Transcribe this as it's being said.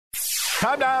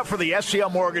Time now for the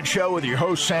SCL Mortgage Show with your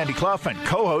host, Sandy Clough, and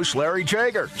co-host, Larry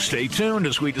Jager. Stay tuned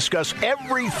as we discuss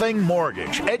everything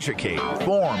mortgage. Educate,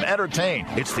 inform, entertain.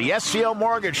 It's the SCL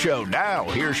Mortgage Show. Now,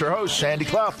 here's your host, Sandy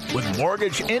Clough, with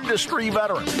mortgage industry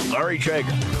veteran, Larry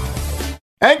Jager.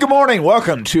 And good morning.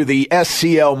 Welcome to the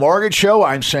SCL Mortgage Show.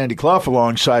 I'm Sandy Clough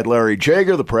alongside Larry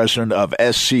Jager, the president of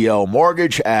SCL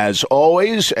Mortgage, as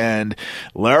always. And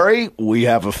Larry, we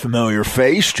have a familiar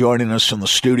face joining us in the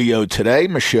studio today,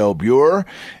 Michelle Buer.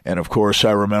 And of course, I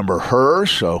remember her.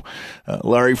 So,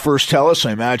 Larry, first tell us,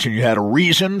 I imagine you had a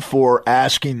reason for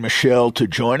asking Michelle to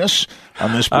join us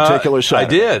on this particular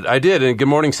Saturday. I did. And good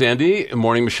morning, Sandy. Good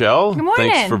morning, Michelle. Good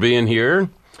morning. Thanks for being here.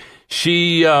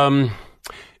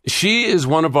 She is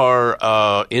one of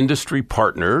our industry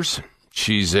partners.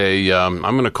 She's I'm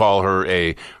going to call her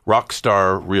a rock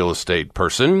star real estate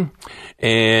person.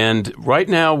 And right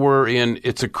now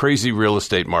it's a crazy real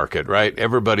estate market, right?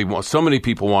 So many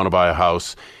people want to buy a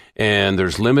house and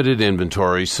there's limited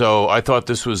inventory. So I thought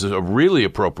this was a really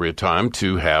appropriate time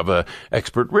to have an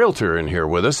expert realtor in here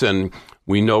with us. And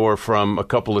we know her from a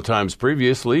couple of times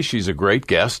previously. She's a great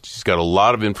guest. She's got a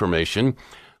lot of information.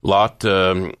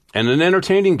 And an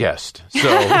entertaining guest.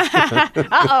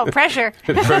 So, pressure.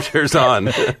 Pressure's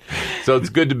on. So it's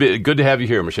good to have you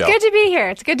here, Michelle. Good to be here.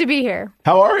 It's good to be here.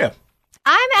 How are you?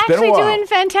 I'm actually doing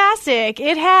fantastic.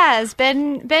 It has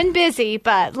been busy,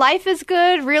 but life is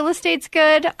good. Real estate's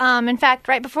good. In fact,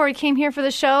 right before we came here for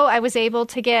the show, I was able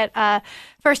to get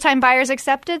first-time buyers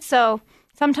accepted. So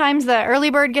sometimes the early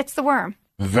bird gets the worm.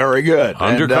 Very good.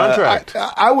 Under contract.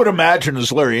 I would imagine,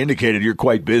 as Larry indicated, you're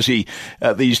quite busy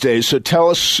these days. So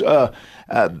tell us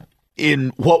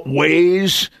in what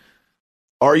ways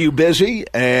are you busy,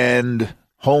 and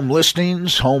home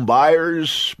listings, home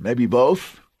buyers, maybe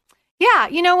both? Yeah,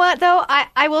 you know what, though?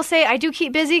 I will say I do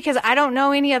keep busy because I don't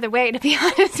know any other way, to be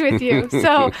honest with you.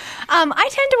 So I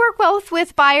tend to work both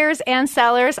with buyers and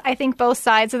sellers. I think both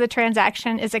sides of the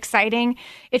transaction is exciting.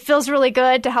 It feels really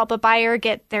good to help a buyer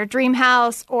get their dream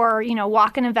house or,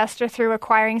 walk an investor through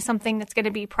acquiring something that's going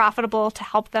to be profitable to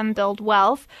help them build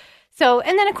wealth. So,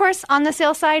 and then, of course, on the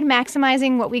sales side,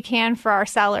 maximizing what we can for our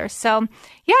sellers. So,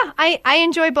 yeah, I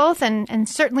enjoy both and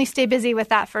certainly stay busy with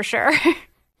that for sure.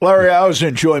 Larry, I always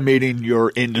enjoy meeting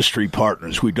your industry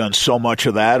partners. We've done so much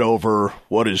of that over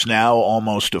what is now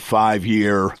almost a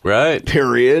 5-year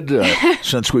period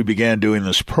since we began doing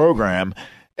this program.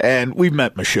 And we've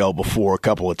met Michelle before a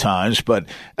couple of times, but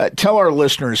tell our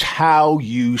listeners how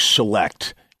you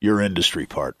select your industry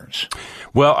partners.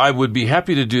 Well, I would be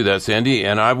happy to do that, Sandy,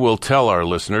 and I will tell our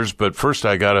listeners. But first,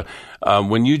 I got to,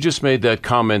 when you just made that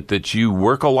comment that you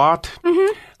work a lot,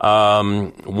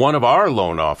 one of our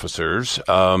loan officers,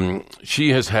 she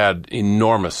has had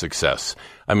enormous success.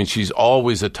 I mean, she's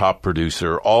always a top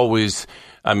producer,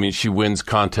 she wins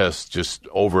contests just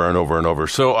over and over and over.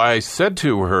 So I said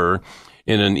to her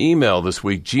in an email this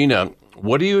week, Gina,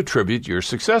 what do you attribute your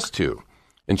success to?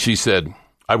 And she said,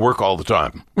 I work all the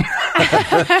time.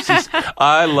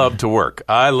 I love to work.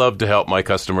 I love to help my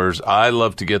customers. I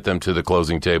love to get them to the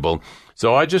closing table.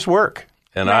 So I just work.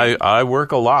 And right. I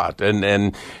work a lot.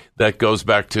 And that goes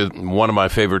back to one of my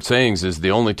favorite sayings is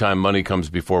the only time money comes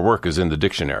before work is in the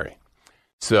dictionary.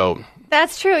 So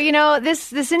that's true.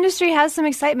 This industry has some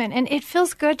excitement and it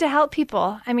feels good to help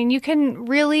people. I mean, you can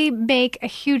really make a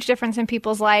huge difference in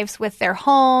people's lives with their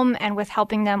home and with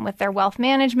helping them with their wealth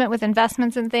management, with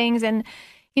investments and things. And,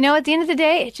 at the end of the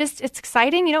day, it's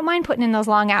exciting. You don't mind putting in those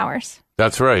long hours.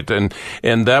 That's right. And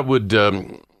that would,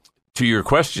 to your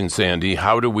question, Sandy,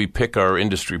 how do we pick our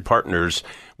industry partners?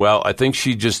 Well, I think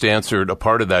she just answered a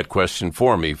part of that question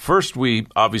for me. First, we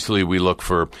look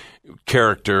for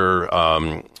character,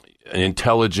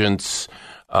 intelligence,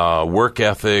 work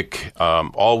ethic,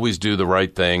 always do the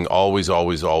right thing, always,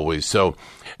 always, always. So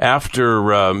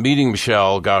after meeting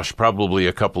Michelle, probably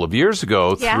a couple of years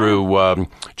ago through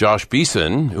Josh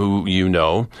Beeson, who you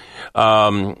know,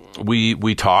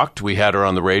 we talked. We had her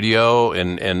on the radio,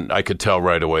 and I could tell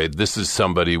right away, this is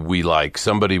somebody we like,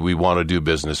 somebody we want to do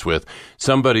business with,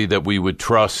 somebody that we would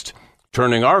trust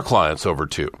turning our clients over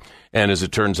to. And as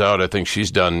it turns out, I think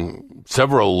she's done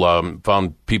several,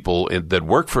 found people that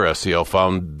work for SCL,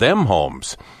 found them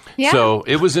homes. Yeah. So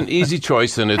it was an easy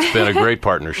choice, and it's been a great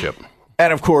partnership.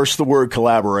 And, of course, the word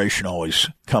collaboration always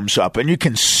comes up. And you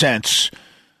can sense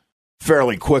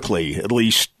fairly quickly, at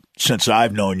least since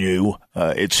I've known you,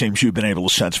 it seems you've been able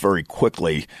to sense very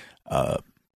quickly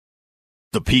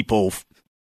the people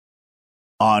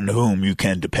on whom you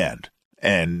can depend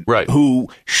and who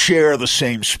share the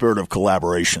same spirit of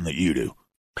collaboration that you do.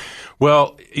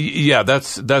 Well, yeah,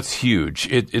 that's huge.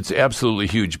 It's absolutely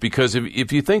huge because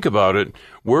if you think about it,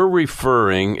 we're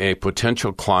referring a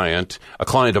potential client, a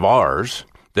client of ours,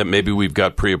 that maybe we've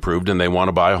got pre-approved and they want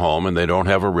to buy a home and they don't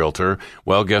have a realtor.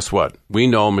 Well, guess what? We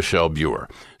know Michelle Buer.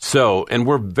 So, and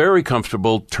we're very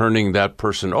comfortable turning that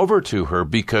person over to her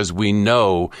because we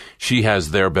know she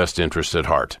has their best interest at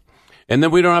heart. And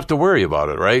then we don't have to worry about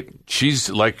it, right? She's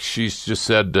just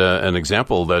said an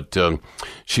example that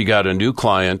she got a new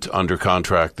client under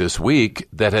contract this week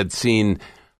that had seen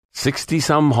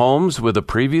 60-some homes with a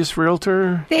previous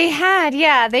realtor? They had,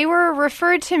 yeah. They were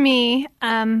referred to me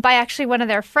by actually one of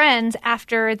their friends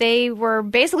after they were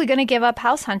basically going to give up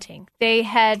house hunting. They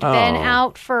had been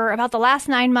out for about the last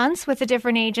 9 months with a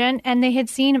different agent, and they had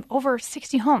seen over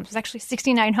 60 homes. It was actually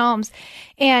 69 homes.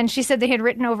 And she said they had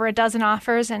written over a dozen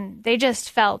offers, and they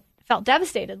just felt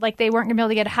devastated, like they weren't going to be able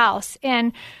to get a house.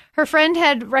 And her friend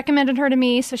had recommended her to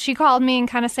me, so she called me and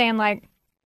kind of saying, like,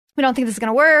 we don't think this is going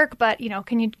to work, but,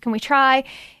 can we try?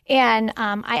 And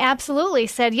I absolutely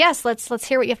said, yes, let's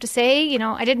hear what you have to say.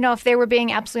 I didn't know if they were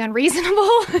being absolutely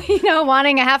unreasonable,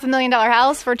 wanting a $500,000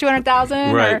 house for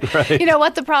 $200,000 right.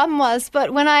 What the problem was.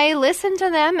 But when I listened to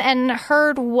them and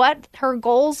heard what her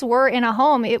goals were in a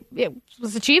home, it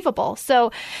was achievable.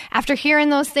 So after hearing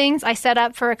those things, I set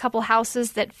up for a couple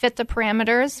houses that fit the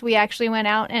parameters. We actually went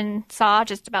out and saw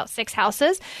just about 6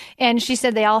 houses, and she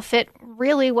said they all fit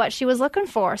really what she was looking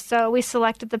for. So we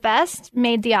selected the best,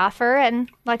 made the offer, and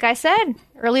like I said,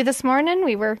 early this morning,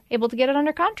 we were able to get it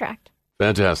under contract.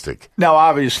 Fantastic. Now,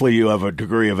 obviously, you have a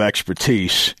degree of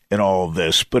expertise in all of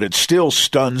this, but it still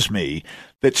stuns me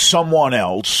that someone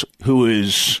else who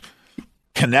is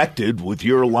connected with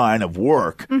your line of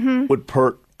work would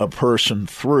put a person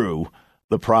through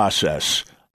the process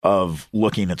of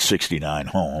looking at 69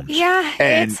 homes. Yeah,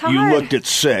 and it's hard. You looked at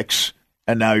 6,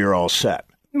 and now you're all set.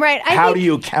 Right. How do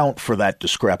you account for that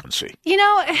discrepancy?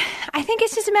 I think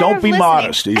it's just a matter Don't of be listening.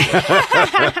 modest.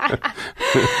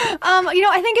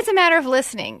 I think it's a matter of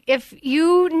listening. If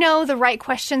you know the right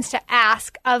questions to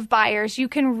ask of buyers, you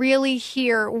can really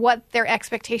hear what their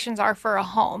expectations are for a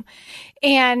home.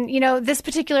 And, this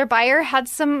particular buyer had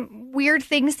some weird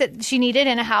things that she needed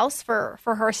in a house for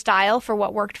her style, for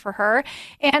what worked for her.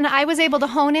 And I was able to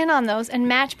hone in on those and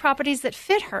match properties that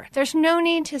fit her. There's no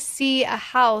need to see a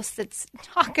house that's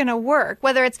not going to work,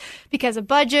 whether it's because of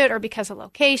budget or because of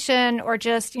location or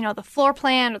just, the floor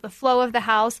plan or the flow of the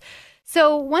house.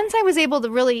 So once I was able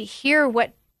to really hear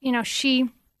what, she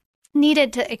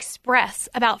needed to express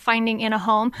about finding in a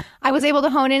home, I was able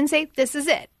to hone in and say, this is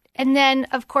it. And then,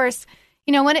 of course,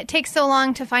 when it takes so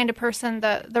long to find a person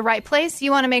the right place,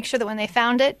 you want to make sure that when they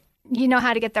found it, you know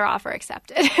how to get their offer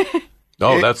accepted.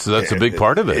 That's a big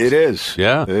part of it. It is.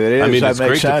 Yeah. It is. I mean, That it's makes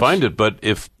great sense. to find it, but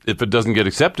if it doesn't get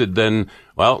accepted, then,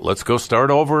 well, let's go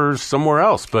start over somewhere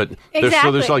else. But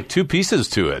there's like 2 pieces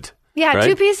to it. Yeah, right?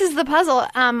 2 pieces of the puzzle.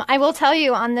 I will tell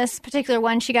you on this particular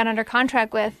one she got under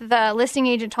contract with, the listing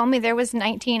agent told me there was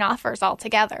 19 offers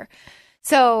altogether.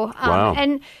 So, wow.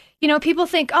 And people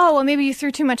think, oh, well, maybe you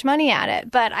threw too much money at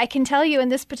it. But I can tell you in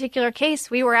this particular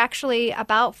case, we were actually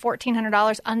about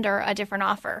 $1,400 under a different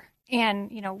offer.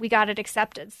 And, we got it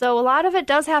accepted. So a lot of it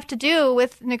does have to do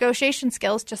with negotiation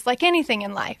skills, just like anything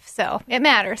in life. So it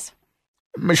matters.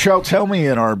 Michelle, tell me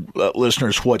and our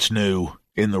listeners what's new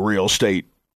in the real estate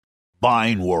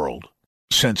buying world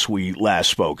since we last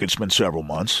spoke. It's been several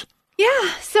months.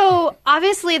 Yeah. So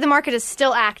obviously the market is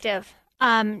still active.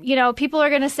 People are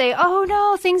going to say, oh,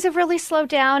 no, things have really slowed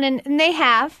down. And they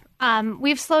have.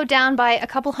 We've slowed down by a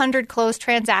couple hundred closed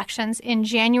transactions in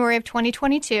January of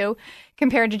 2022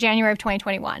 compared to January of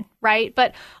 2021, right?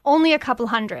 But only a couple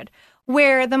hundred.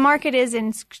 Where the market is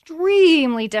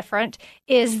extremely different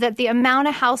is that the amount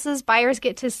of houses buyers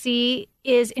get to see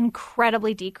is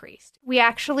incredibly decreased. We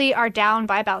actually are down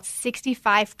by about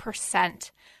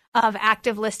 65% of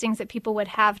active listings that people would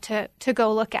have to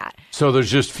go look at. So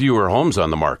there's just fewer homes on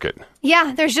the market.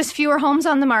 Yeah, there's just fewer homes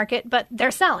on the market, but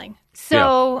they're selling.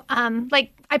 So,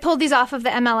 I pulled these off of the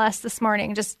MLS this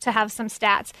morning just to have some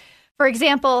stats. For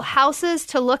example, houses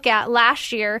to look at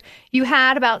last year, you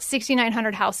had about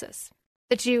 6,900 houses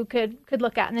that you could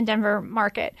look at in the Denver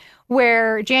market,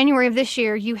 where January of this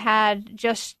year, you had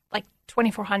just like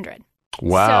 2,400.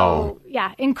 Wow. So,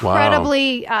 yeah,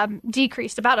 incredibly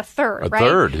decreased, about a third, right? A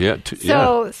third, yeah.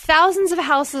 So thousands of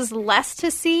houses less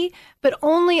to see, but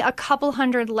only a couple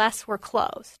hundred less were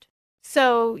closed.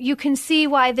 So you can see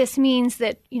why this means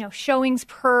that, showings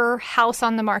per house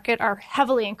on the market are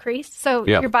heavily increased. So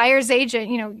your buyer's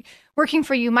agent, working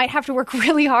for you might have to work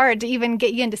really hard to even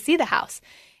get you in to see the house.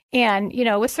 And,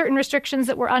 with certain restrictions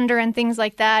that we're under and things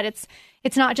like that,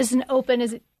 it's not just an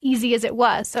open easy as it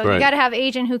was. So Right. you got to have an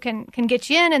agent who can get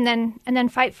you in and then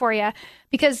fight for you,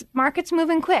 because market's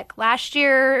moving quick. Last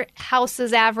year,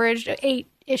 houses averaged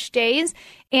 8-ish days,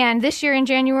 and this year in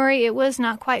January, it was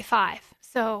not quite 5.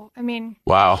 So, I mean,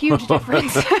 Wow. huge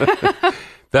difference.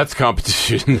 That's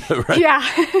competition, right?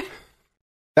 Yeah.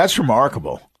 That's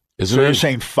remarkable. Isn't So it? you're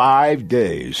saying 5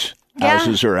 days Yeah.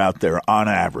 houses are out there on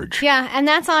average. Yeah, and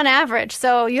that's on average.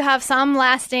 So you have some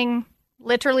lasting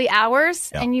literally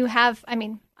hours, Yeah. and you have,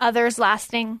 others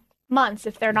lasting months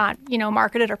if they're not,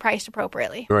 marketed or priced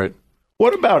appropriately. Right.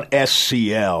 What about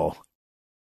SCL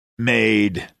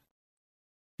made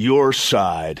your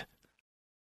side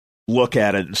look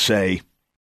at it and say,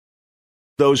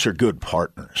 those are good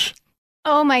partners?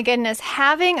 Oh my goodness.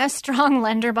 Having a strong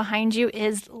lender behind you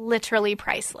is literally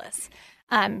priceless.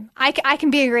 I can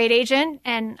be a great agent,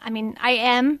 and I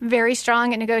am very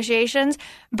strong at negotiations,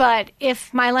 but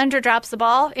if my lender drops the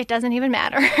ball, it doesn't even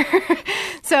matter.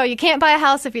 So you can't buy a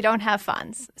house if you don't have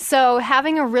funds. So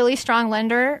having a really strong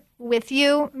lender with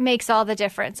you makes all the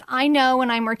difference. I know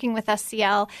when I'm working with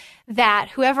SCL that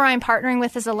whoever I'm partnering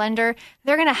with as a lender,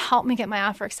 they're going to help me get my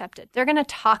offer accepted. They're going to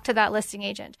talk to that listing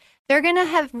agent. They're going to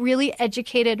have really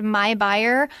educated my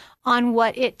buyer on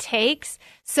what it takes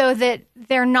so that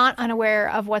they're not unaware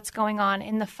of what's going on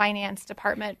in the finance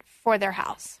department for their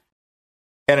house.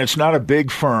 And it's not a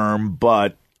big firm,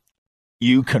 but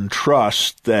you can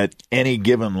trust that any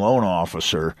given loan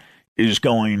officer is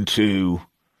going to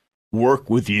work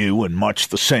with you in much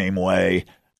the same way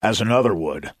as another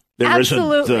would. There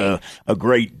Absolutely. isn't a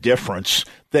great difference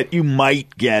that you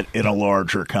might get in a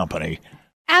larger company.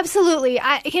 Absolutely.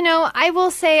 I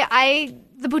will say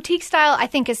the boutique style I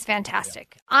think is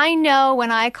fantastic. I know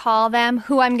when I call them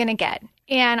who I'm going to get,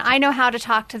 and I know how to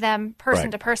talk to them person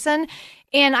Right. to person,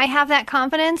 and I have that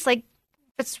confidence. Like,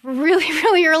 if it's really,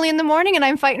 really early in the morning and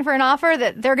I'm fighting for an offer,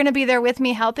 that they're going to be there with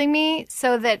me, helping me,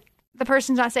 so that the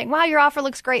person's not saying, wow, your offer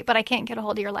looks great, but I can't get a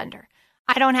hold of your lender.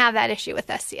 I don't have that issue with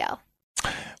SCL.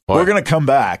 We're going to come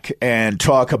back and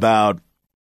talk about,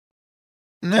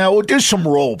 now we'll do some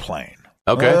role playing.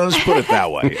 Okay. Let's put it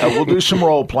that way. We'll do some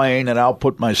role playing, and I'll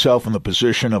put myself in the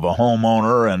position of a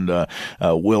homeowner, and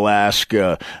we'll ask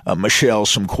Michelle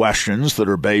some questions that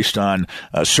are based on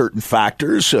certain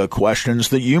factors, questions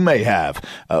that you may have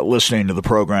listening to the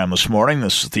program this morning.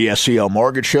 This is the SCL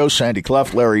Mortgage Show. Sandy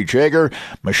Clough, Larry Jager.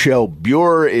 Michelle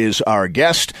Buer is our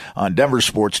guest on Denver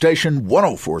Sports Station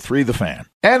 104.3 The Fan.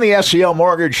 And the SCL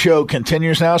Mortgage Show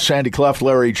continues now. Sandy Clough,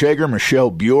 Larry Jager,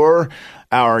 Michelle Buer,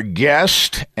 our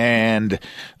guest. And,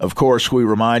 of course, we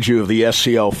remind you of the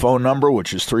SCL phone number,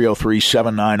 which is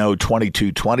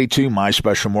 303-790-2222,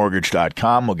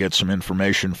 myspecialmortgage.com. We'll get some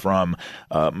information from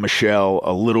Michelle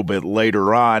a little bit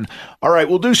later on. All right,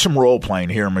 we'll do some role-playing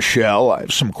here, Michelle. I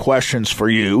have some questions for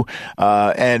you,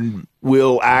 and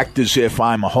we'll act as if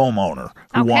I'm a homeowner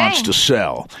who Okay. wants to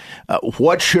sell.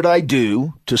 What should I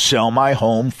do to sell my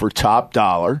home for top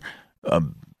dollar?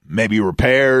 Maybe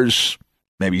repairs,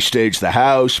 maybe stage the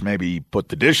house, maybe put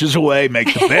the dishes away,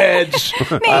 make the beds.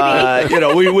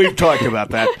 We've talked about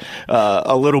that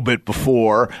a little bit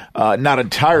before, not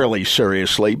entirely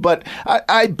seriously, but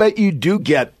I bet you do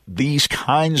get these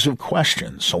kinds of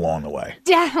questions along the way.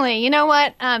 Definitely. You know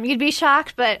what? You'd be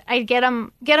shocked, but I get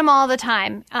them all the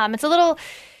time. It's a little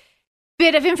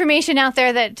bit of information out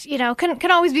there that,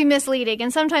 can always be misleading.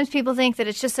 And sometimes people think that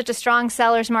it's just such a strong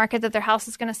seller's market that their house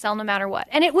is going to sell no matter what.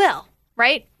 And it will,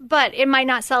 right? But it might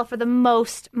not sell for the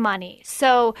most money.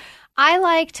 So I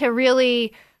like to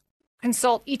really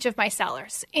consult each of my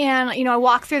sellers. And, I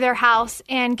walk through their house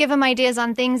and give them ideas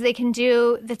on things they can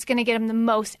do that's going to get them the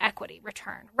most equity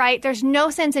return, right? There's no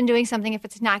sense in doing something if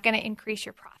it's not going to increase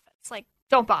your profits. Like,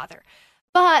 don't bother.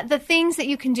 But the things that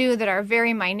you can do that are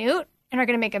very minute and are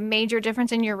going to make a major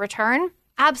difference in your return,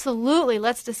 absolutely,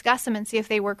 let's discuss them and see if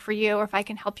they work for you or if I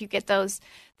can help you get those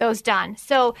done.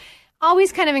 So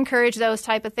always kind of encourage those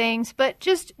type of things. But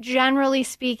just generally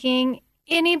speaking,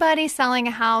 anybody selling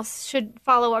a house should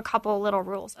follow a couple little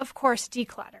rules. Of course,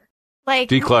 declutter.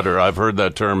 Declutter. I've heard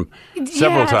that term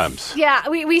several times. Yeah,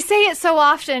 we say it so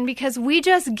often because we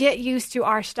just get used to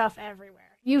our stuff everywhere.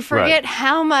 You forget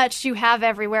how much you have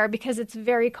everywhere because it's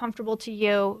very comfortable to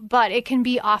you, but it can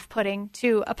be off-putting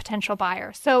to a potential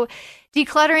buyer. So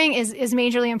decluttering is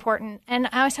majorly important. And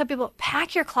I always tell people,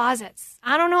 pack your closets.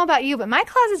 I don't know about you, but my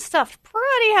closet's stuffed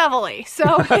pretty heavily. So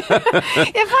if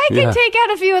I can take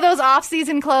out a few of those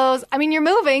off-season clothes, you're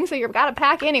moving, so you've got to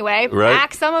pack anyway. Right.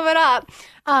 Pack some of it up.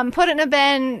 Put it in a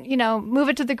bin, move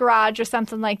it to the garage or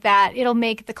something like that. It'll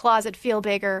make the closet feel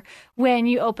bigger when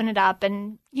you open it up,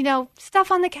 and,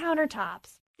 stuff on the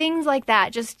countertops, things like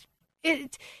that. Just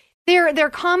They're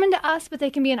common to us, but they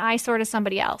can be an eyesore to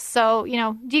somebody else. So,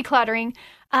 decluttering.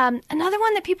 Another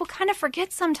one that people kind of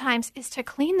forget sometimes is to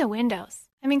clean the windows.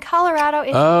 I mean, Colorado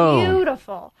is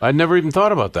beautiful. I'd never even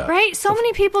thought about that. Right? So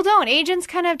many people don't. Agents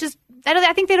kind of just,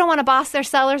 I think they don't want to boss their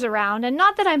sellers around. And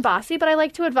not that I'm bossy, but I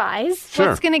like to advise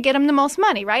what's going to get them the most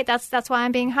money, right? That's why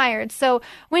I'm being hired. So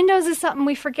windows is something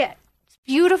we forget.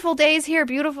 Beautiful days here,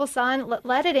 beautiful sun.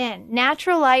 Let it in.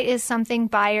 Natural light is something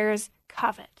buyers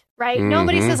covet. Right? Mm-hmm.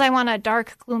 Nobody says, I want a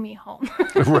dark, gloomy home.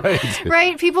 Right.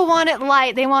 Right? People want it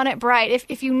light. They want it bright.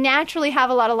 If you naturally have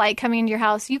a lot of light coming into your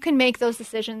house, you can make those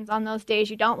decisions on those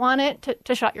days you don't want it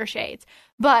to shut your shades.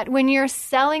 But when you're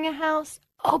selling a house,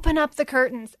 open up the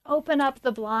curtains, open up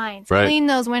the blinds, clean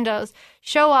those windows,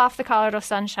 show off the Colorado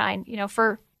sunshine,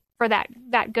 for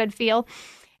that good feel.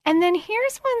 And then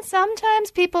here's one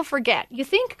sometimes people forget. You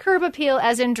think curb appeal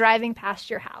as in driving past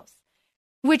your house,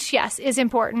 which, yes, is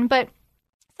important, but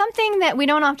something that we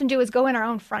don't often do is go in our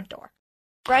own front door,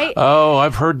 right? Oh,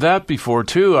 I've heard that before,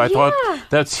 too. I thought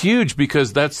that's huge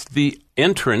because that's the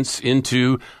entrance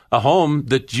into a home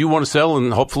that you want to sell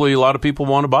and hopefully a lot of people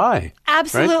want to buy.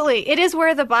 Absolutely. Right? It is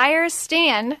where the buyers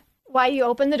stand while you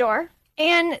open the door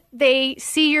and they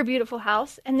see your beautiful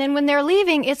house. And then when they're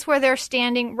leaving, it's where they're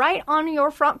standing right on your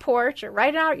front porch or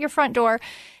right out your front door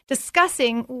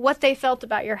discussing what they felt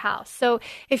about your house. So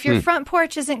if your front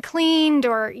porch isn't cleaned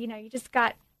or, you just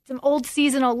got some old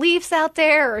seasonal leaves out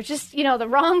there or just, the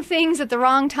wrong things at the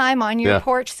wrong time on your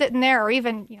porch sitting there or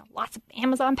even, lots of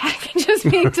Amazon packages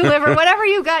being delivered, whatever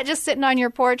you got just sitting on your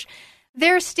porch,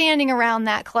 they're standing around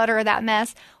that clutter or that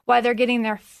mess while they're getting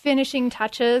their finishing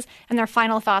touches and their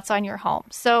final thoughts on your home.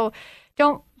 So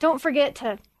don't forget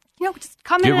to, just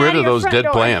come in and get rid of those dead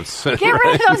door. plants. Get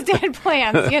rid of those dead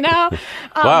plants,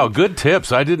 Wow, good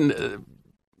tips. I didn't...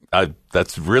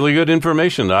 that's really good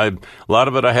information. A lot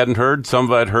of it I hadn't heard. Some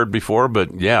of it I'd heard before,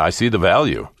 but yeah, I see the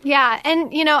value. Yeah,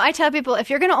 and I tell people if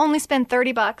you're going to only spend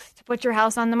 $30 to put your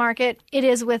house on the market, it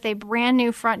is with a brand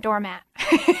new front door mat.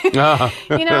 And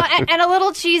a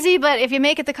little cheesy, but if you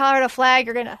make it the Colorado flag,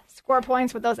 you're going to score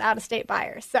points with those out-of-state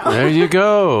buyers. So there you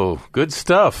go. Good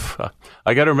stuff.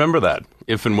 I got to remember that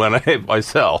if and when I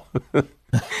sell.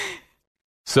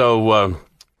 So.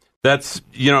 That's,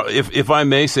 if I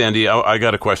may, Sandy, I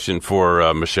got a question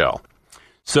for Michelle.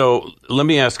 So let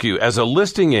me ask you, as a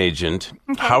listing agent,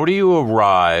 how do you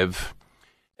arrive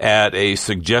at a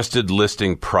suggested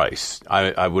listing price?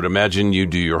 I would imagine you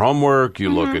do your homework, you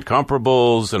look at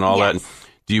comparables and all that.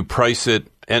 Do you price it?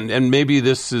 And maybe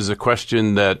this is a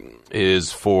question that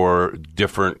is for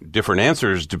different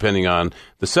answers depending on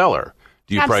the seller.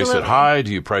 Do you price it high?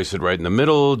 Do you price it right in the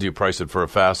middle? Do you price it for a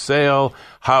fast sale?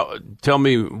 Tell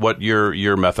me what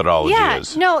your methodology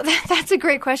is. No, that's a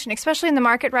great question, especially in the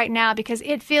market right now, because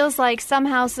it feels like some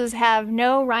houses have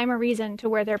no rhyme or reason to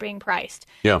where they're being priced.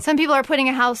 Yeah. Some people are putting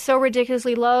a house so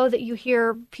ridiculously low that you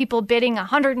hear people bidding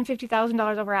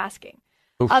 $150,000 over asking.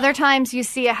 Oof. Other times you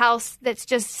see a house that's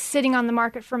just sitting on the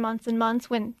market for months and months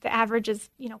when the average is,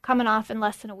 coming off in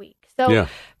less than a week. So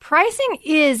pricing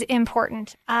is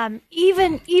important.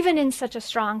 Even in such a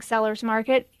strong seller's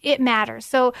market, it matters.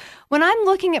 So when I'm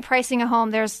looking at pricing a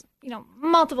home, there's,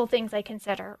 multiple things I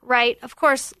consider, right? Of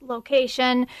course,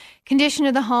 location, condition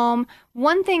of the home.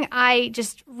 One thing I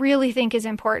just really think is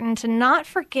important to not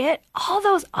forget all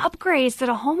those upgrades that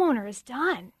a homeowner has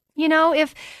done.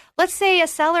 If, let's say, a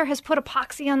seller has put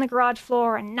epoxy on the garage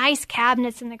floor and nice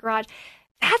cabinets in the garage,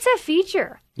 that's a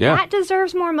feature. Yeah. That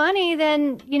deserves more money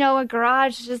than, a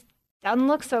garage just doesn't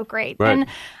look so great. Right. And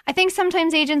I think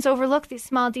sometimes agents overlook these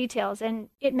small details, and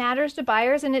it matters to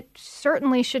buyers, and it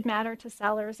certainly should matter to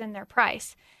sellers in their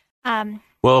price.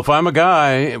 Well, if I'm a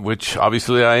guy, which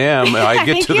obviously I am, I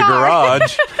get to the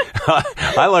garage,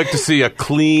 I like to see a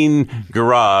clean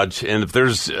garage. And if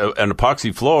there's an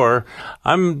epoxy floor,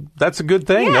 that's a good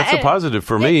thing. That's a positive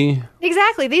for me.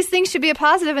 Exactly. These things should be a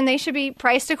positive, and they should be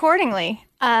priced accordingly.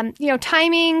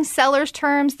 Timing, seller's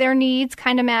terms, their needs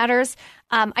kind of matters.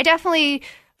 I definitely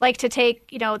like to take,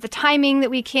 the timing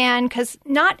that we can, because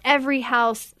not every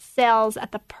house sells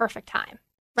at the perfect time.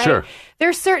 Right? Sure.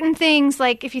 There's certain things,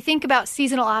 like if you think about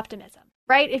seasonal optimism,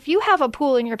 right? If you have a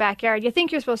pool in your backyard, you think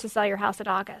you're supposed to sell your house in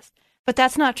August. But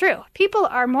that's not true. People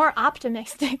are more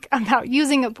optimistic about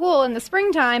using a pool in the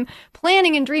springtime,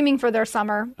 planning and dreaming for their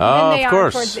summer than they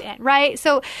are towards the end, right?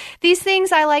 So these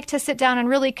things I like to sit down and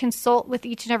really consult with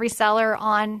each and every seller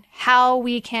on how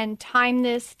we can time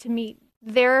this to meet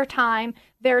their time,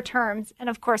 their terms, and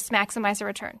of course, maximize the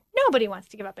return. Nobody wants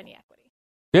to give up any equity.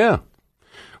 Yeah.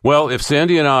 Well, if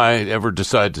Sandy and I ever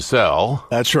decide to sell,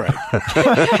 That's right.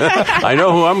 I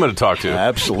know who I'm going to talk to.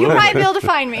 Absolutely. You might be able to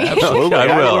find me. Absolutely.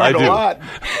 I will. learned I do. a lot.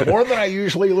 More than I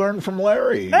usually learn from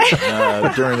Larry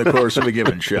during the course of a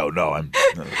given show. No, I'm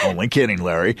only kidding,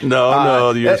 Larry.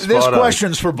 No, you're This spot on.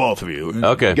 question's for both of you.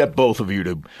 Okay. Get both of you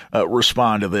to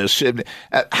respond to this.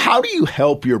 How do you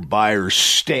help your buyers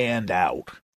stand out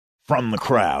from the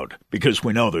crowd? Because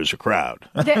we know there's a crowd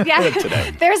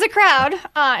today. There's a crowd.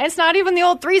 It's not even the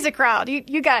old three's a crowd.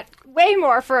 You got way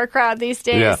more for a crowd these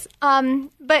days. Yeah.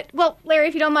 But Larry,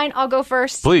 if you don't mind, I'll go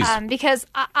first. Please. Because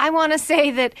I want to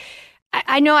say that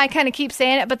I know I kind of keep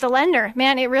saying it, but the lender,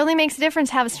 man, it really makes a difference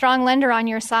to have a strong lender on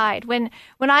your side. When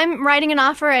I'm writing an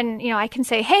offer and, I can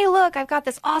say, hey, look, I've got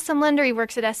this awesome lender. He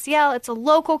works at SCL. It's a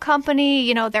local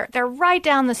company. They're right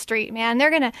down the street, man. They're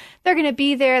going to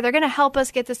be there. They're going to help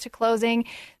us get this to closing.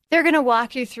 They're going to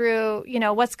walk you through,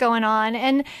 what's going on.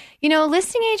 And,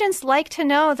 listing agents like to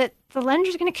know that the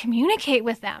lender's going to communicate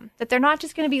with them, that they're not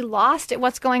just going to be lost at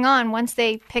what's going on once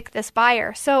they pick this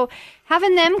buyer. So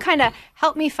having them kind of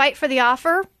help me fight for the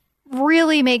offer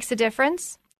really makes a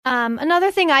difference. Another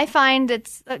thing I find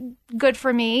that's good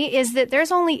for me is that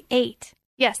there's only 8%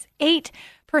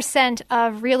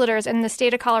 of realtors in the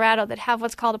state of Colorado that have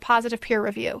what's called a positive peer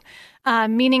review,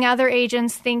 meaning other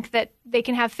agents think that they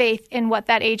can have faith in what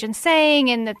that agent's saying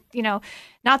and that,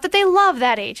 not that they love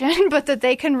that agent, but that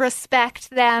they can respect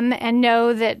them and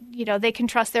know that, they can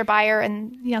trust their buyer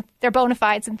and, their bona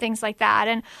fides and things like that.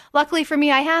 And luckily for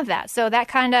me, I have that. So that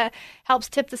kind of helps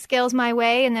tip the scales my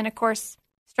way. And then, of course,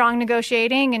 strong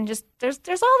negotiating and just there's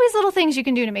all these little things you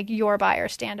can do to make your buyer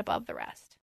stand above the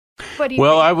rest. What do you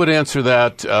think? I would answer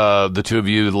that, the two of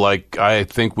you, like I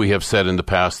think we have said in the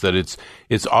past, that it's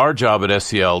our job at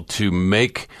SCL to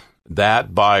make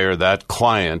that buyer, that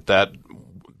client, that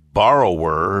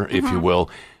borrower, if you will,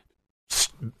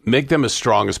 make them as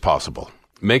strong as possible.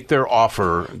 Make their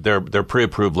offer, their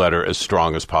pre-approved letter as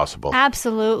strong as possible.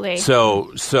 Absolutely.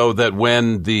 So that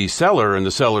when the seller and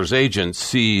the seller's agent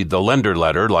see the lender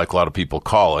letter, like a lot of people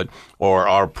call it, or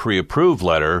our pre-approved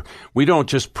letter, we don't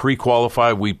just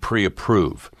pre-qualify, we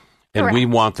pre-approve. And Correct. we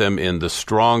want them in the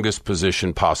strongest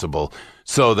position possible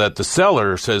so that the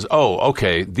seller says, oh,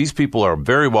 okay, these people are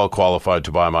very well qualified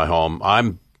to buy my home.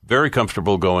 I'm very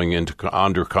comfortable going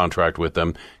under contract with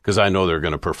them because I know they're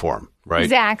going to perform, right?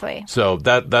 Exactly. So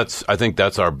I think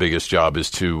that's our biggest job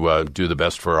is to do the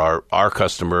best for our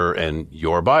customer and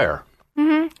your buyer.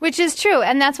 Which is true.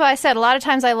 And that's why I said a lot of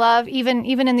times I love, even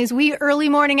in these wee early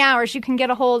morning hours, you can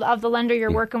get a hold of the lender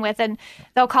you're working with and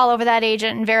they'll call over that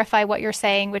agent and verify what you're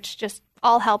saying, which just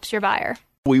all helps your buyer.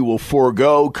 We will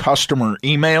forego customer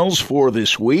emails for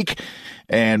this week,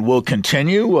 and we'll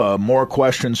continue. More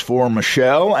questions for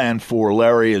Michelle and for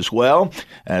Larry as well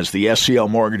as the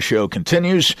SCL Mortgage Show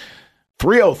continues.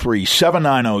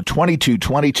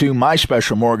 303-790-2222,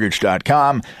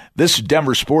 myspecialmortgage.com. This is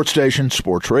Denver Sports Station,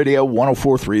 Sports Radio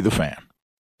 104.3 The Fan.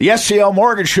 The SCL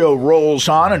Mortgage Show rolls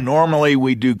on, and normally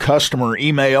we do customer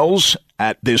emails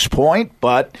at this point,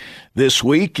 but this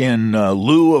week, in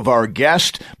lieu of our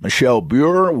guest, Michelle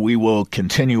Buer, we will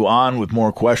continue on with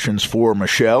more questions for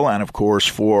Michelle and, of course,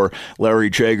 for Larry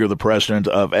Jager, the president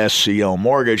of SCL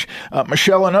Mortgage.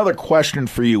 Michelle, another question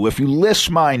for you. If you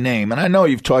list my name, and I know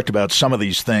you've talked about some of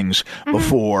these things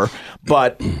before,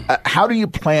 but how do you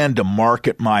plan to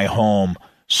market my home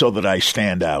so that I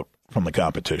stand out from the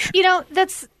competition?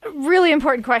 That's a really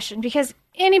important question because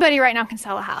anybody right now can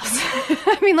sell a house.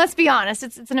 I mean, let's be honest.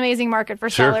 It's an amazing market for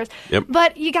sellers. Yep.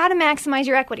 But you got to maximize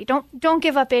your equity. Don't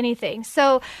give up anything.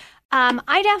 So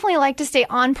I definitely like to stay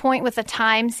on point with the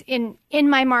times in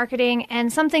my marketing.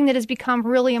 And something that has become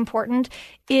really important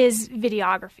is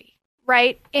videography,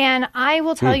 right? And I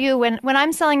will tell you, when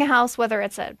I'm selling a house, whether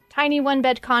it's a tiny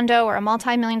one-bed condo or a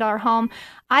multi-million-dollar home,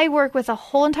 I work with a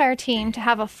whole entire team to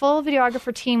have a full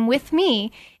videographer team with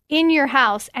me in your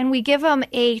house, and we give them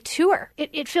a tour.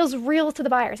 It feels real to the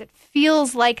buyers. It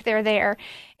feels like they're there.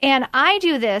 And I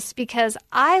do this because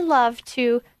I love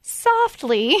to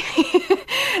softly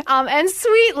and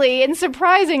sweetly and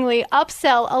surprisingly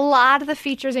upsell a lot of the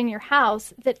features in your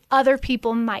house that other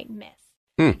people might miss.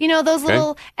 Those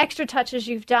little extra touches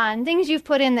you've done, things you've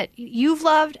put in that you've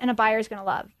loved and a buyer's going to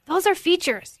love. Those are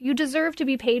features. You deserve to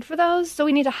be paid for those, so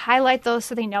we need to highlight those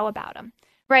so they know about them.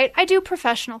 Right? I do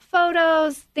professional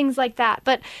photos, things like that.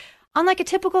 But unlike a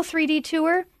typical 3D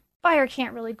tour, buyer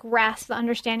can't really grasp the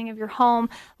understanding of your home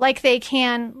like they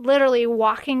can literally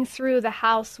walking through the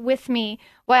house with me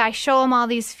while I show them all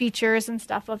these features and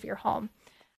stuff of your home.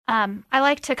 I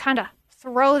like to kind of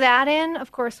throw that in,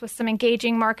 of course, with some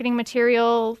engaging marketing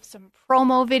material, some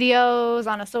promo videos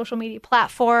on a social media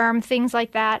platform, things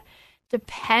like that,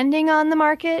 depending on the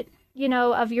market,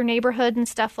 of your neighborhood and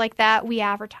stuff like that, we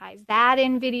advertise that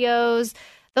in videos.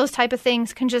 Those type of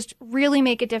things can just really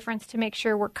make a difference to make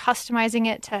sure we're customizing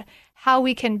it to how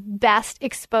we can best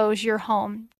expose your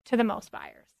home to the most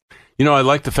buyers. I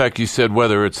like the fact you said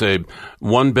whether it's a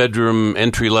one-bedroom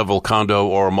entry-level condo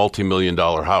or a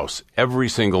multi-million-dollar house. Every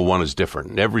single one is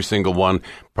different. Every single one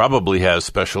probably has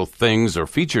special things or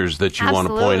features that you want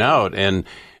to point out. And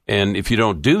if you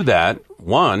don't do that,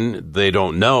 one, they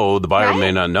don't know, the buyer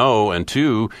may not know, and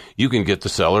two, you can get the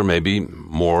seller maybe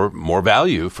more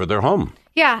value for their home.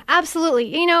 Yeah,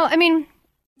 absolutely.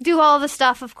 Do all the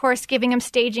stuff, of course, giving them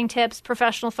staging tips,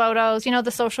 professional photos, the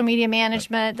social media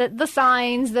management, the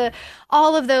signs,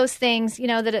 all of those things,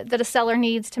 that a seller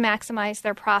needs to maximize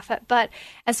their profit. But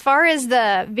as far as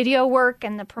the video work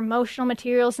and the promotional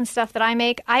materials and stuff that I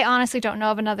make, I honestly don't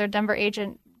know of another Denver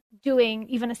agent doing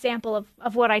even a sample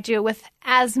of what I do with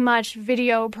as much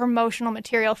video promotional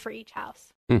material for each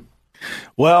house.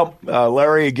 Well,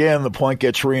 Larry, again, the point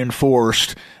gets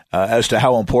reinforced as to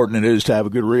how important it is to have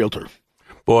a good realtor.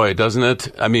 Boy, doesn't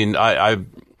it?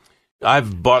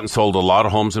 I've bought and sold a lot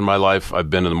of homes in my life. I've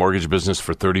been in the mortgage business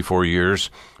for 34 years,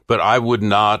 but I would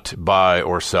not buy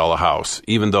or sell a house,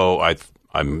 even though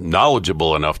I'm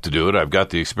knowledgeable enough to do it. I've got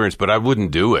the experience, but I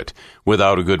wouldn't do it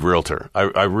without a good realtor.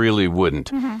 I really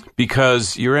wouldn't,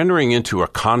 because you're entering into a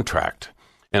contract.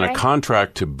 And a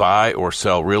contract to buy or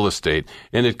sell real estate.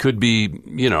 And it could be,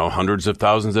 hundreds of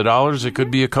thousands of dollars. It could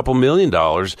be a couple $1 million.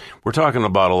 We're talking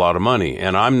about a lot of money.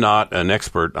 And I'm not an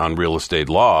expert on real estate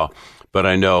law, but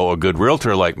I know a good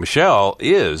realtor like Michelle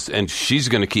is, and she's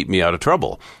going to keep me out of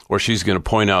trouble. Or she's going to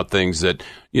point out things that,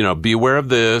 be aware of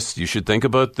this. You should think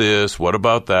about this. What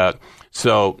about that?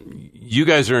 So you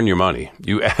guys earn your money.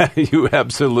 You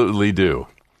absolutely do.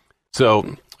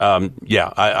 So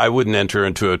I wouldn't enter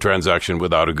into a transaction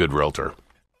without a good realtor.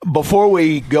 Before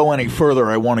we go any further,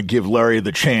 I want to give Larry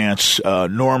the chance.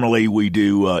 Normally we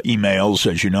do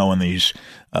emails, as you know, in these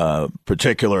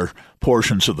particular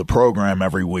portions of the program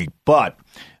every week. But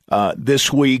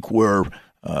this week we're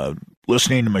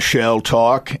listening to Michelle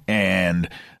talk, and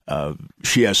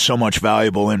she has so much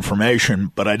valuable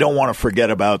information. But I don't want to forget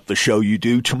about the show you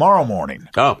do tomorrow morning.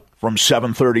 From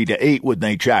 7:30 to 8 with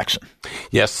Nate Jackson.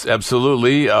 Yes,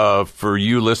 absolutely. For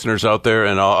you listeners out there,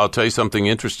 and I'll tell you something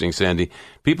interesting, Sandy.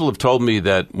 People have told me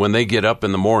that when they get up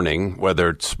in the morning, whether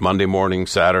it's Monday morning,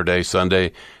 Saturday,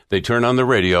 Sunday, they turn on the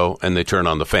radio and they turn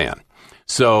on the fan.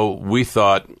 So we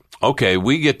thought, okay,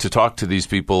 we get to talk to these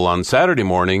people on Saturday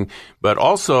morning, but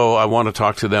also I want to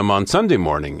talk to them on Sunday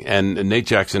morning. And Nate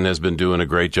Jackson has been doing a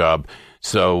great job.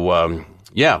 So,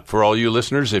 for all you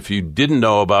listeners, if you didn't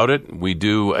know about it, we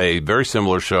do a very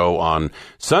similar show on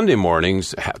Sunday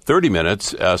mornings, 30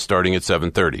 minutes, starting at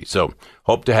 7:30. So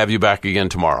hope to have you back again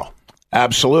tomorrow.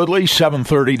 Absolutely.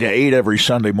 7:30 to 8 every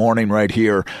Sunday morning right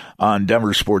here on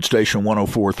Denver Sports Station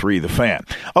 104.3 The Fan.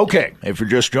 Okay, if you're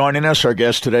just joining us, our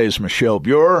guest today is Michelle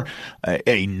Buer,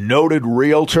 a noted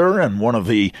realtor and one of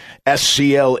the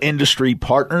SCL industry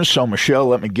partners. So, Michelle,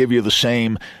 let me give you the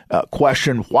same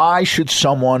question. Why should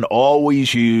someone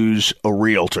always use a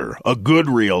realtor, a good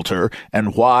realtor,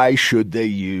 and why should they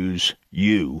use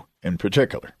you in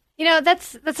particular?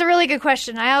 That's a really good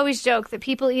question. I always joke that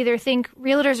people either think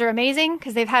realtors are amazing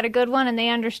because they've had a good one and they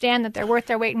understand that they're worth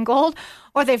their weight in gold,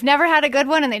 or they've never had a good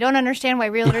one and they don't understand why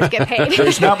realtors get paid.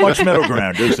 There's not much middle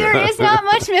ground, is there? There is not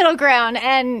much middle ground.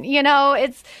 And,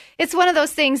 it's one of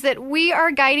those things that we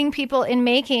are guiding people in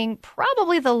making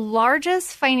probably the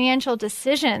largest financial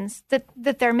decisions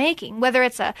that they're making, whether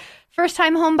it's a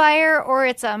first-time home buyer or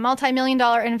it's a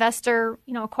multi-million-dollar investor,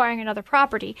 acquiring another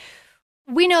property.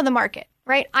 We know the market.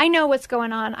 Right? I know what's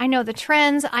going on. I know the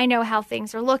trends. I know how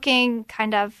things are looking,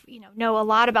 know a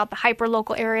lot about the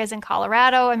hyper-local areas in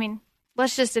Colorado. I mean,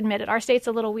 let's just admit it. Our state's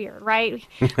a little weird, right?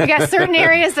 We got certain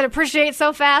areas that appreciate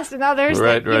so fast and others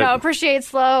that appreciate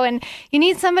slow. And you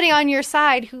need somebody on your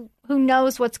side who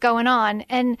knows what's going on.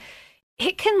 And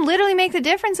it can literally make the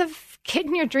difference of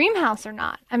getting your dream house or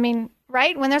not. I mean,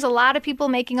 right? When there's a lot of people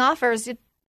making offers, it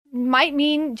might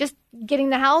mean just getting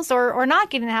the house or not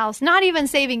getting the house, not even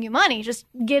saving you money, just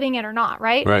getting it or not,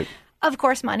 right? Right. Of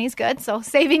course, money's good, so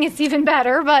saving it's even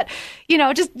better, but,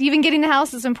 just even getting the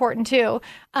house is important too.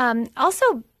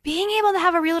 Also, being able to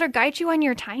have a realtor guide you on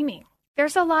your timing.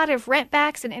 There's a lot of rent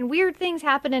backs and weird things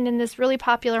happening in this really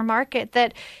popular market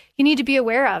that you need to be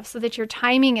aware of so that you're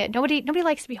timing it. Nobody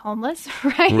likes to be homeless,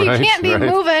 right? You can't be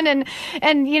moving and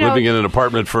living in an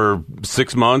apartment for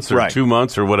 6 months or 2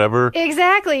 months or whatever.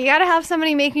 Exactly. You got to have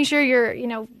somebody making sure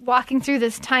you're, walking through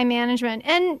this time management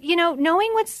and,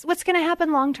 knowing what's going to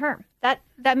happen long term.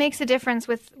 that makes a difference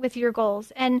with your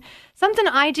goals. And something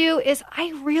I do is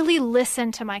I really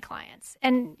listen to my clients.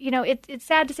 And, it's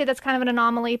sad to say that's kind of an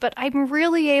anomaly, but I'm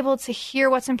really able to hear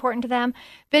what's important to them.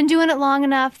 Been doing it long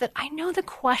enough that I know the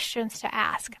questions to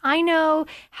ask. I know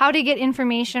how to get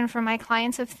information from my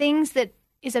clients of things that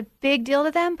is a big deal to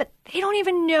them, but they don't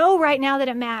even know right now that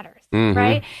it matters,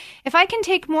 right? If I can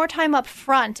take more time up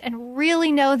front and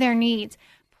really know their needs,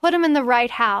 put them in the right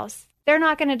house, they're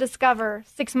not going to discover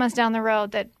 6 months down the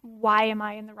road that why am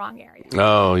I in the wrong area?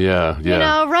 Oh,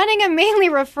 yeah. Running a mainly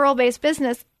referral-based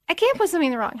business, I can't put somebody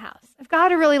in the wrong house. I've got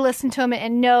to really listen to them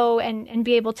and know and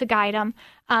be able to guide them.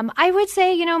 I would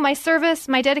say, my service,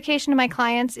 my dedication to my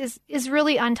clients is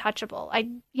really untouchable. I,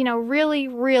 really,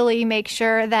 really make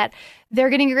sure that they're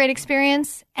getting a great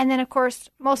experience. And then, of course,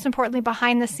 most importantly,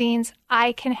 behind the scenes,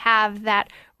 I can have that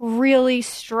really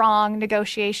strong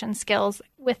negotiation skills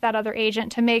with that other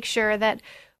agent to make sure that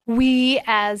we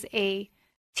as a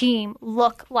team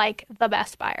look like the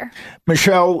best buyer.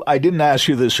 Michelle, I didn't ask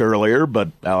you this earlier, but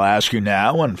I'll ask you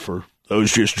now. And for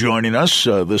those just joining us,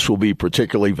 this will be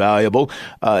particularly valuable.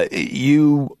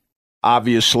 You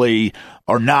obviously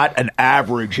are not an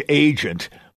average agent,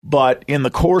 but in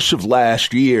the course of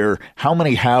last year, how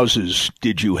many houses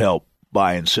did you help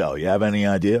buy and sell? You have any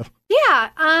idea? Yeah,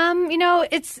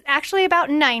 it's actually about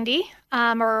 90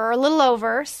 or a little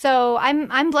over. So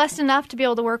I'm blessed enough to be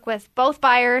able to work with both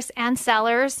buyers and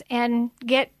sellers and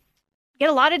get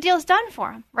a lot of deals done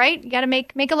for them, right? You got to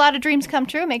make a lot of dreams come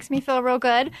true. It makes me feel real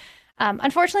good.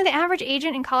 Unfortunately, the average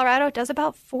agent in Colorado does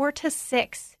about 4 to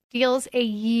 6 deals a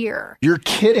year. You're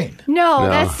kidding. No.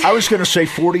 I was going to say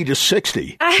 40 to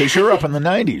 60 because you're up in the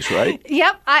 90s, right?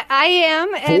 Yep, I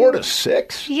am. And 4 to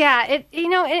 6? Yeah,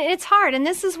 it's hard. And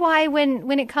this is why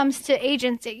when it comes to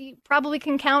agents, you probably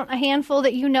can count a handful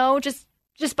that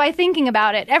just by thinking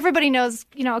about it. Everybody knows,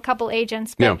 a couple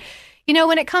agents. But,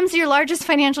 when it comes to your largest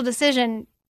financial decision,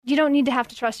 you don't need to have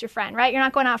to trust your friend, right? You're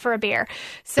not going out for a beer.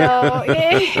 So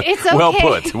it's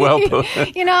okay. Well put.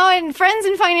 And friends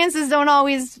and finances don't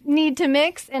always need to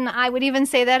mix. And I would even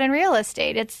say that in real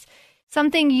estate. It's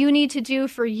something you need to do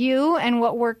for you. And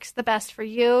what works the best for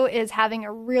you is having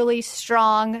a really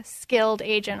strong, skilled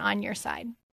agent on your side.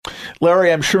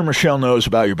 Larry, I'm sure Michelle knows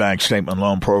about your bank statement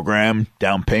loan program,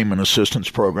 down payment assistance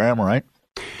program, right?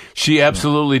 She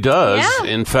absolutely does. Yeah.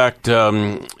 In fact,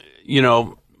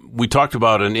 we talked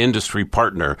about an industry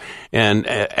partner, and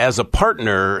as a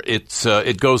partner,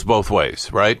 it goes both ways,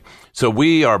 right? So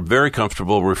we are very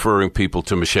comfortable referring people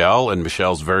to Michelle, and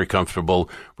Michelle's very comfortable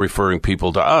referring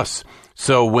people to us.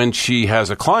 So when she has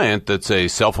a client that's a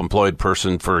self-employed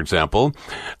person, for example,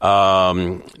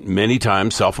 many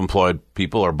times self-employed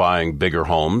people are buying bigger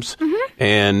homes,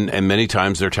 and many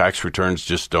times their tax returns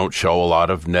just don't show a lot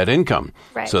of net income.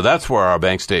 Right. So that's where our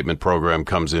bank statement program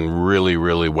comes in really,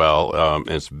 really well.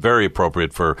 It's very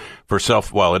appropriate for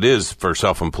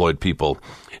self-employed people.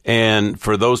 And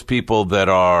for those people that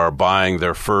are buying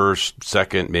their first,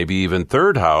 second, maybe even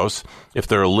third house, if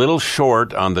they're a little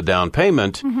short on the down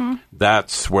payment,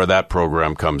 that's where that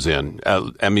program comes in.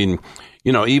 Even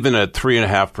at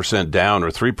 3.5% down or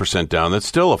 3% down, that's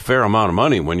still a fair amount of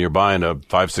money when you're buying a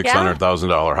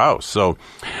 $500,000-$600,000 house. So,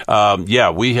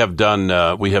 we have done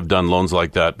loans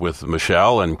like that with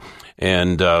Michelle,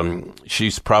 and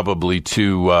she's probably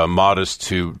too modest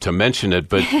to mention it,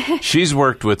 but she's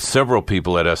worked with several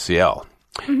people at SCL.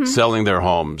 Selling their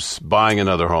homes, buying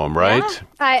another home, right?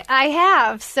 Yeah, I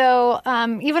have. So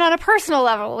even on a personal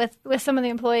level with some of the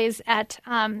employees at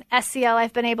SCL,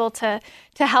 I've been able to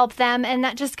help them. And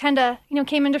that just kind of,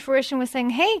 came into fruition with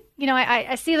saying, hey,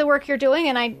 I see the work you're doing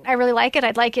and I really like it.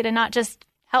 I'd like you to not just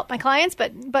help my clients,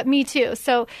 but me too.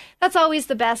 So that's always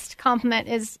the best compliment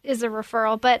is a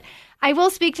referral. But I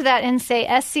will speak to that and say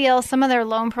SCL, some of their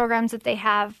loan programs that they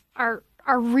have are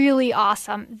really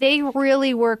awesome. They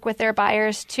really work with their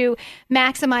buyers to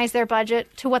maximize their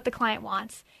budget to what the client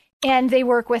wants. And they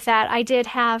work with that. I did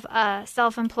have a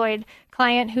self-employed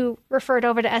client who referred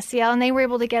over to SCL, and they were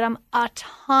able to get them a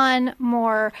ton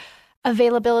more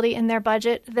availability in their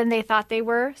budget than they thought they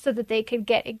were, so that they could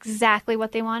get exactly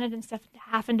what they wanted instead of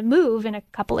having to move in a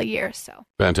couple of years. So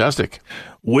fantastic.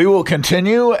 We will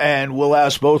continue, and we'll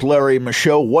ask both Larry and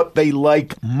Michelle what they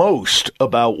like most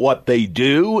about what they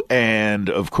do. And,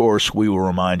 of course, we will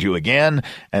remind you again,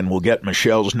 and we'll get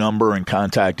Michelle's number and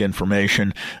contact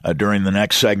information during the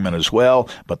next segment as well.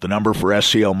 But the number for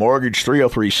SCL Mortgage,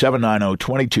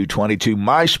 303-790-2222,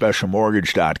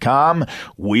 myspecialmortgage.com.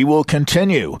 We will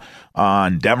continue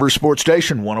on Denver Sports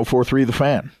Station 104.3 The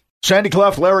Fan. Sandy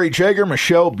Clough, Larry Jager,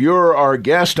 Michelle Buer, our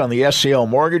guest on the SCL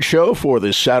Mortgage Show for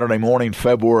this Saturday morning,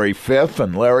 February 5th.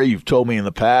 And Larry, you've told me in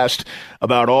the past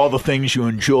about all the things you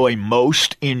enjoy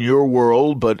most in your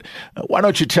world, but why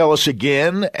don't you tell us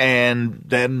again, and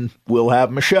then we'll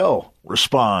have Michelle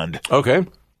respond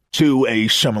to a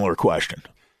similar question.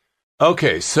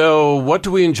 Okay, so what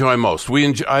do we enjoy most?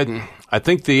 I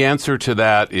think the answer to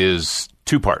that is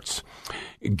two parts.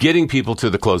 Getting people to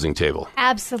the closing table.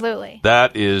 Absolutely.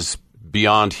 That is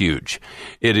beyond huge.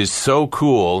 It is so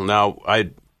cool. Now, I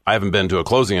haven't been to a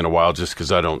closing in a while just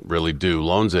because I don't really do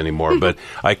loans anymore, but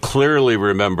I clearly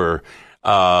remember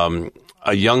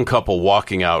a young couple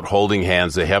walking out holding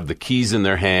hands. They have the keys in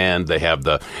their hand. They have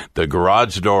the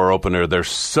garage door opener. They're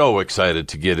so excited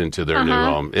to get into their new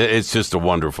home. It's just a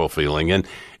wonderful feeling. And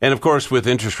of course, with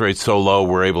interest rates so low,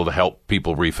 we're able to help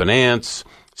people refinance,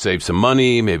 save some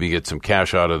money, maybe get some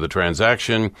cash out of the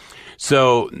transaction.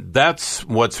 So that's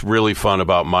what's really fun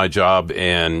about my job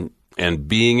and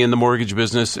being in the mortgage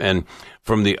business. And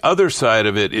from the other side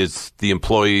of it is the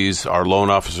employees, our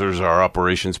loan officers, our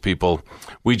operations people.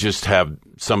 We just have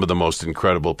some of the most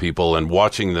incredible people, and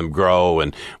watching them grow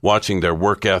and watching their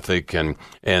work ethic.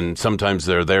 And sometimes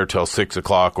they're there till 6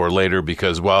 o'clock or later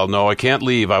because, well, no, I can't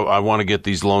leave. I want to get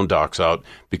these loan docs out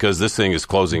because this thing is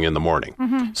closing in the morning.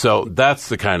 Mm-hmm. So that's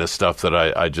the kind of stuff that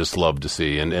I just love to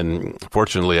see. And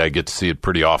fortunately, I get to see it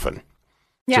pretty often.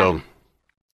 Yeah. So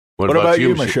what about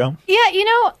you, Michelle? Yeah,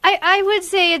 I would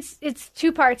say it's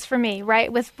two parts for me,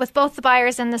 right? With both the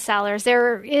buyers and the sellers,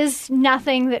 there is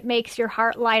nothing that makes your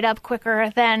heart light up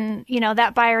quicker than,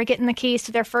 that buyer getting the keys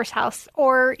to their first house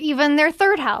or even their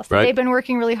third house that they've been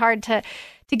working really hard to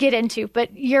get into. But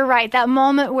you're right, that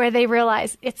moment where they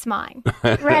realize it's mine,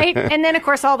 right? And then, of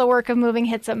course, all the work of moving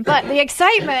hits them. But the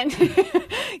excitement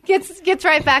gets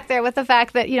right back there with the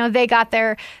fact that, they got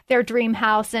their dream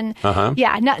house. And,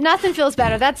 nothing feels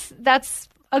better. That's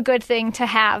a good thing to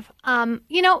have.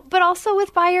 But also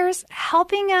with buyers,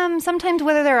 helping them sometimes,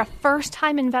 whether they're a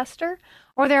first-time investor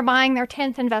or they're buying their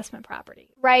 10th investment property,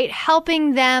 right?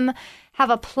 Helping them have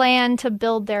a plan to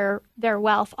build their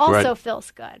wealth also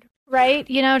feels good. Right?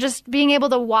 Just being able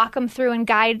to walk them through and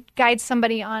guide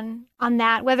somebody on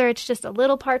that, whether it's just a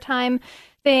little part-time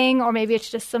thing or maybe it's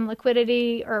just some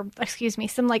liquidity or,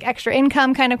 some like extra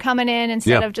income kind of coming in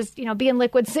instead of just, being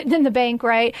liquid sitting in the bank,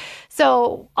 right?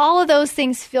 So all of those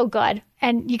things feel good,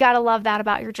 and you got to love that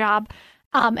about your job.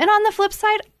 And on the flip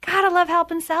side, gotta love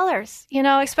helping sellers,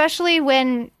 especially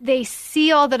when they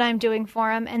see all that I'm doing for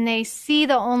them and they see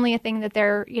the only thing that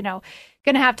they're,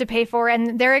 going to have to pay for,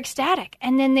 and they're ecstatic.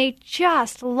 And then they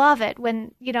just love it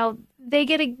when, they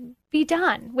get to be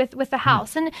done with the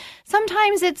house. And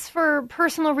sometimes it's for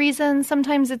personal reasons.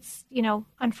 Sometimes it's,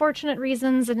 unfortunate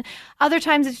reasons. And other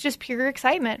times it's just pure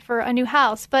excitement for a new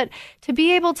house. But to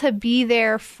be able to be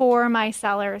there for my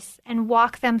sellers and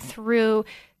walk them through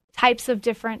types of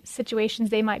different situations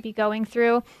they might be going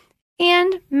through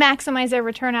and maximize their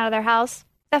return out of their house,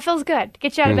 that feels good.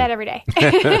 Get you out of bed every day.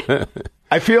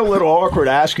 I feel a little awkward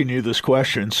asking you this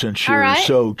question since you're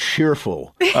so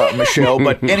cheerful, Michelle,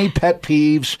 but any pet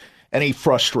peeves, any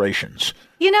frustrations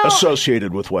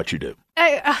associated with what you do?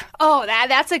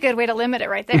 That's a good way to limit it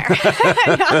right there.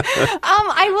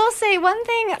 I will say one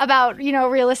thing about,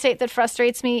 real estate that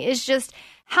frustrates me is just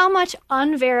how much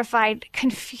unverified,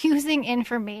 confusing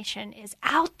information is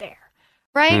out there.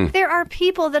 Right? There are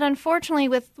people that, unfortunately,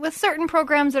 with certain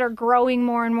programs that are growing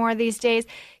more and more these days,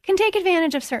 can take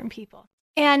advantage of certain people.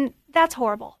 And that's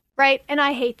horrible, right? And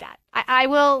I hate that. I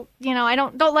will, I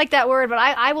don't like that word, but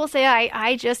I will say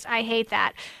I hate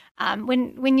that.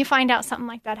 When you find out something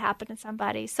like that happened to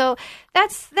somebody. So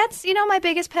that's my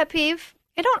biggest pet peeve.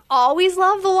 I don't always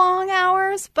love the long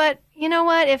hours, but you know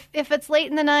what? If it's late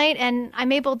in the night and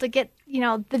I'm able to get,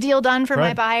 the deal done for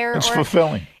my buyer. It's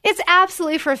fulfilling. It's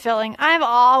absolutely fulfilling. I've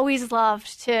always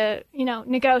loved to,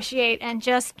 negotiate and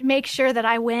just make sure that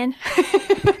I win.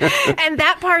 And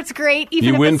that part's great. Even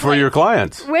you if win it's for late. Your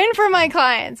clients. Win for my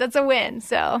clients. That's a win.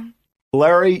 So,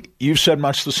 Larry, you've said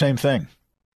much the same thing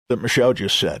that Michelle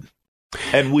just said.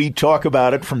 And we talk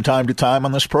about it from time to time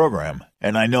on this program.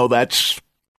 And I know that's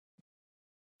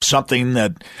something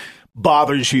that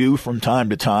bothers you from time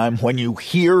to time when you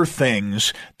hear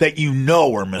things that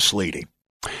are misleading.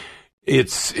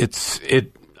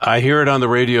 I hear it on the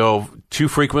radio too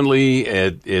frequently.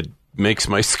 It makes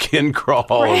my skin crawl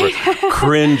or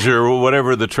cringe or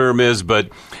whatever the term is. But,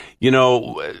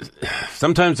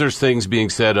 sometimes there's things being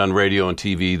said on radio and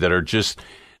TV that are just,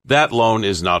 that loan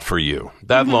is not for you.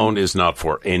 That loan is not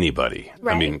for anybody.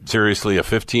 Right. I mean, seriously, a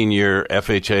 15-year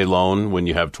FHA loan when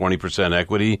you have 20%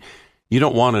 equity, you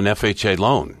don't want an FHA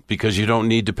loan because you don't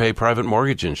need to pay private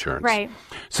mortgage insurance. Right.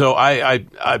 So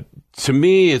to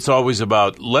me, it's always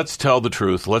about let's tell the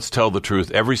truth. Let's tell the truth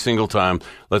every single time.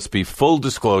 Let's be full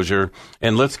disclosure,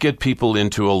 and let's get people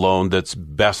into a loan that's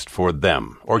best for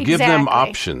them, or give them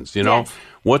options. You know, yes.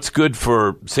 What's good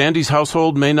for Sandy's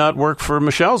household may not work for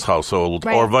Michelle's household,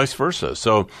 right. or vice versa.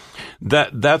 So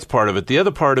that's part of it. The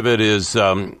other part of it is,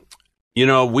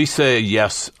 we say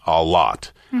yes a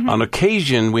lot. Mm-hmm. On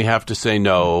occasion, we have to say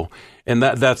no. And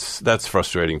that's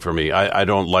frustrating for me. I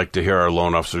don't like to hear our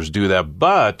loan officers do that.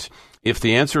 But if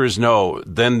the answer is no,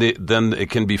 then it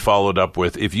can be followed up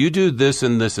with, if you do this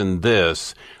and this and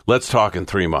this, let's talk in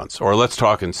 3 months, or let's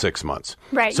talk in 6 months.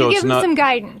 Right. So you give them some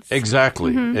guidance.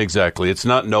 Exactly. Mm-hmm. Exactly. It's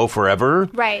not no forever.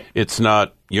 Right. It's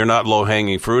not, you're not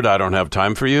low-hanging fruit. I don't have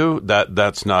time for you.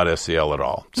 That's not SCL at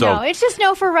all. So, no, it's just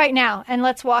no for right now. And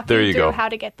let's walk you through how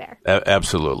to get there.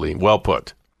 Absolutely. Well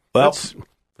put. Well,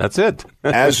 that's it.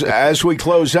 as we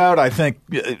close out, I think,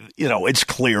 it's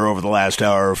clear over the last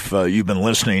hour, if you've been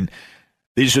listening,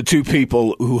 these are two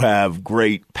people who have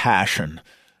great passion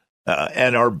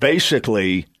and are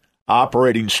basically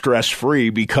operating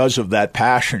stress-free because of that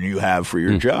passion you have for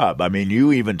your job. I mean,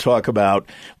 you even talk about,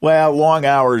 long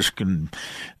hours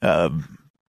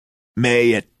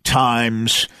may at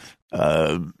times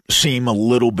seem a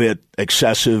little bit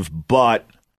excessive, but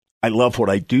I love what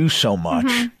I do so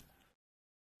much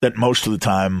that most of the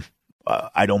time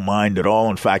I don't mind at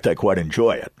all. In fact, I quite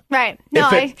enjoy it. Right.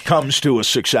 If it comes to a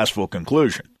successful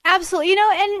conclusion. Absolutely.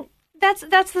 And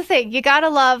that's the thing. You gotta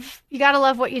love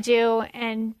what you do,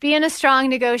 and being a strong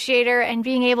negotiator and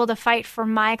being able to fight for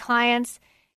my clients,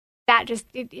 that just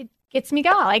it gets me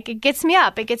going. Like, it gets me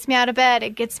up, it gets me out of bed,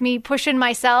 it gets me pushing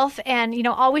myself, and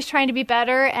always trying to be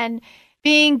better, and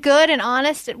being good and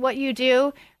honest at what you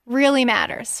do really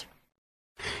matters.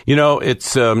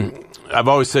 It's I've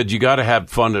always said you got to have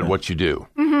fun at what you do,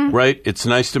 right? It's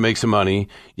nice to make some money.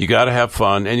 You got to have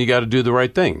fun, and you got to do the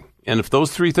right thing. And if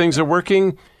those three things are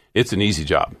working, it's an easy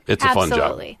job. It's a fun job.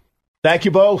 Absolutely. Thank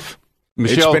you both.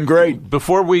 Michelle, it's been great.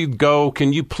 Before we go,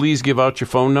 can you please give out your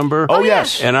phone number? Oh,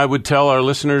 yes. And I would tell our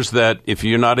listeners that if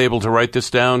you're not able to write this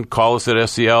down, call us at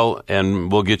SCL,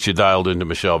 and we'll get you dialed into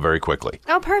Michelle very quickly.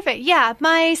 Oh, perfect. Yeah,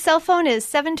 my cell phone is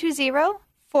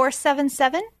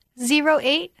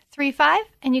 720-477-0835,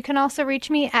 and you can also reach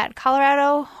me at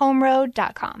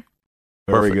coloradohomeroad.com.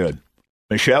 Very good.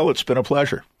 Michelle, it's been a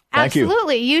pleasure. Thank you.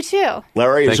 Absolutely. You too.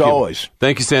 Larry, as always.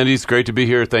 Thank you, Sandy. It's great to be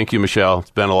here. Thank you, Michelle. It's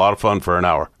been a lot of fun for an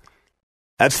hour.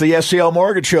 That's the SCL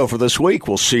Mortgage Show for this week.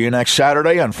 We'll see you next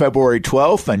Saturday on February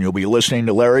 12th, and you'll be listening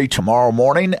to Larry tomorrow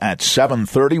morning at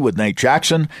 7:30 with Nate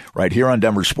Jackson right here on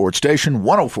Denver Sports Station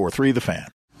 104.3 The Fan.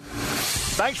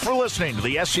 Thanks for listening to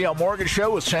the SCL Mortgage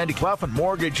Show with Sandy Clough and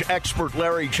mortgage expert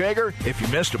Larry Jager. If you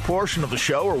missed a portion of the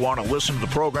show or want to listen to the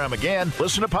program again,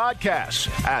 listen to podcasts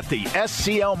at the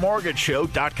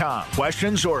sclmortgageshow.com.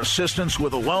 Questions or assistance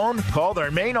with a loan? Call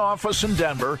their main office in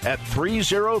Denver at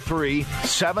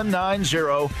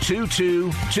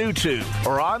 303-790-2222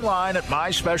 or online at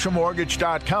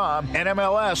myspecialmortgage.com,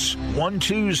 NMLS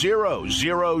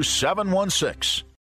 1200716.